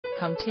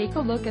Come take a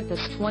look at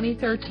this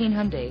 2013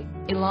 Hyundai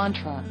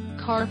Elantra.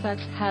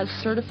 Carfax has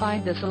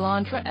certified this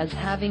Elantra as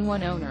having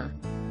one owner.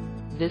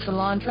 This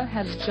Elantra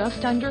has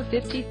just under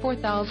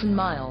 54,000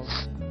 miles.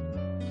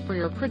 For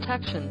your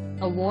protection,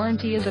 a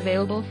warranty is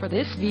available for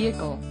this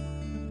vehicle.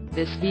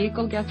 This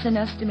vehicle gets an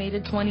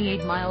estimated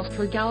 28 miles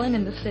per gallon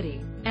in the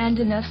city, and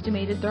an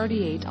estimated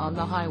 38 on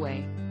the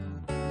highway.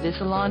 This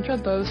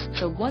Elantra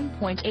boasts a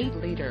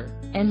 1.8-liter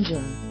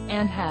engine,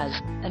 and has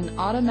an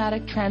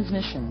automatic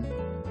transmission.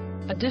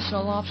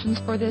 Additional options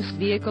for this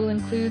vehicle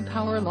include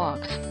power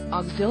locks,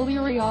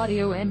 auxiliary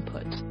audio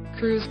input,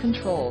 cruise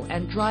control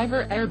and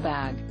driver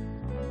airbag.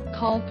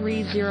 Call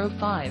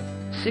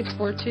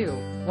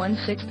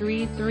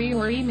 305-642-1633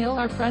 or email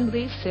our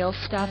friendly sales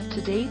staff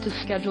today to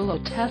schedule a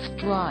test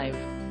drive.